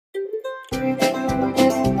Now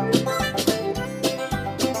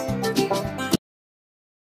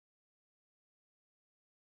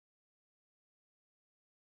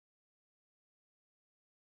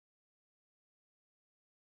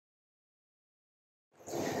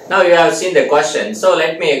you have seen the question, so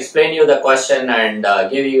let me explain you the question and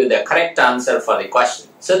give you the correct answer for the question.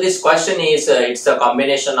 So this question is, it's a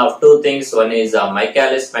combination of two things. One is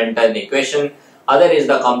Michaelis Menten equation, other is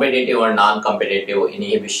the competitive and non-competitive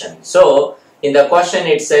inhibition. So in the question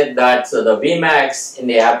it said that the Vmax in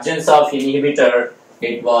the absence of inhibitor,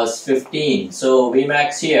 it was 15. So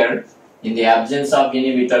Vmax here in the absence of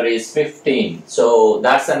inhibitor is 15. So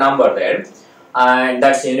that's the number there. And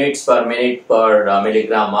that's units per minute per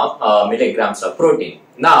milligrams of protein.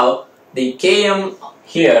 Now the Km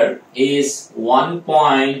here is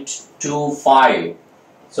 1.25.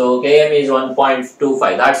 So Km is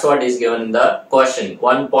 1.25. That's what is given in the question.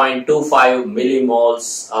 1.25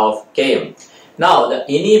 millimoles of Km. Now the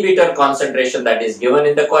inhibitor concentration that is given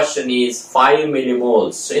in the question is 5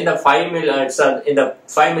 millimoles. So in the 5 millimoles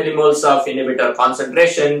of inhibitor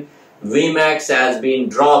concentration, Vmax has been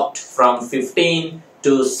dropped from 15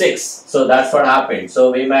 to 6. So that's what happened.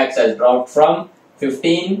 So Vmax has dropped from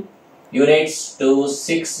 15 units to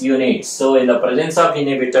 6 units. So in the presence of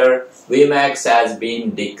inhibitor, Vmax has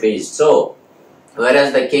been decreased. So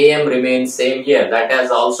whereas the Km remains same here, that has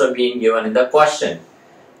also been given in the question.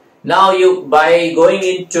 Now you, by going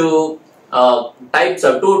into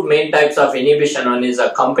two main types of inhibition, one is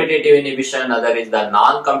a competitive inhibition, other is the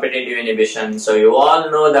non-competitive inhibition. So you all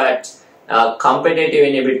know that competitive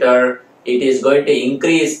inhibitor, it is going to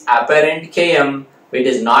increase apparent Km, it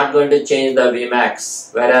is not going to change the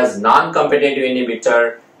Vmax, whereas non-competitive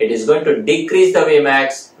inhibitor, it is going to decrease the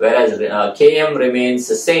Vmax, whereas Km remains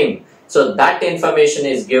the same. So that information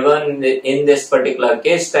is given in this particular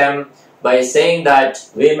case stem by saying that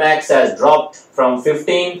Vmax has dropped from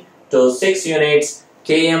 15 to 6 units,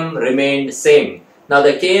 Km remained same. Now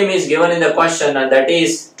the Km is given in the question, and that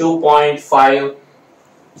is 2.5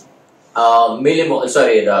 millimole.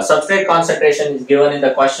 Sorry, the substrate concentration is given in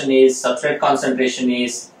the question is, substrate concentration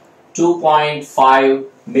is 2.5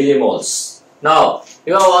 millimoles. Now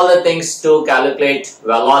you have all the things to calculate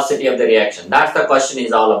velocity of the reaction. That's the question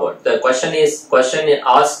is all about. The question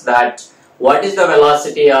asks that what is the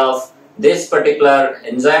velocity of this particular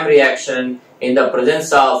enzyme reaction in the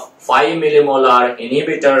presence of 5 millimolar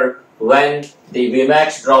inhibitor when the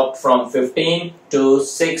Vmax dropped from 15 to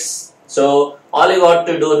 6. So all you got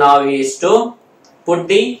to do now is to put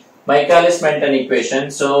the Michaelis Menten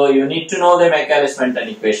equation. So you need to know the Michaelis Menten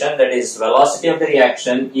equation, that is velocity of the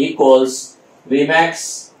reaction equals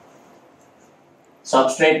Vmax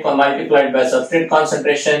substrate multiplied by substrate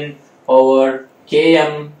concentration over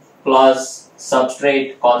Km plus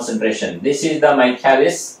substrate concentration. This is the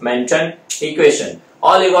Michaelis Menten equation.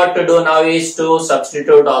 All you got to do now is to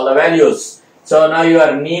substitute all the values. So now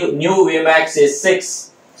your new Vmax is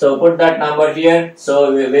 6. So put that number here.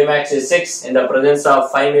 So Vmax is 6 in the presence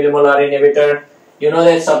of 5 millimolar inhibitor. You know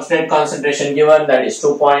that substrate concentration given, that is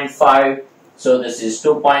 2.5. So this is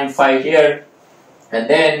 2.5 here. And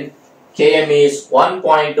then Km is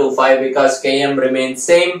 1.25 because Km remains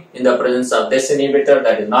same in the presence of this inhibitor,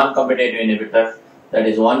 that is non-competitive inhibitor, that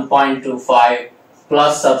is 1.25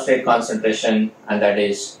 plus substrate concentration, and that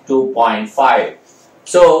is 2.5.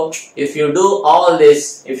 So if you do all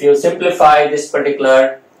this, if you simplify this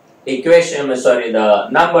particular equation, the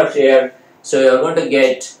number here, so you are going to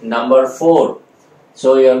get number 4.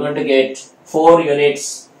 So you are going to get 4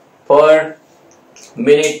 units per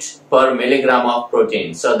minute per milligram of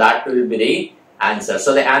protein. So that will be the answer.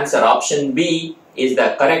 So the answer option B is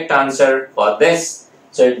the correct answer for this.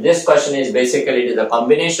 So this question is basically, it is a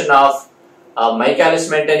combination of Michaelis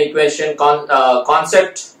Menten equation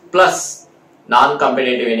concept plus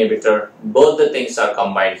non-competitive inhibitor. Both the things are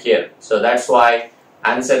combined here. So that's why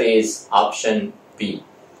answer is option B.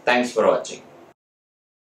 Thanks for watching.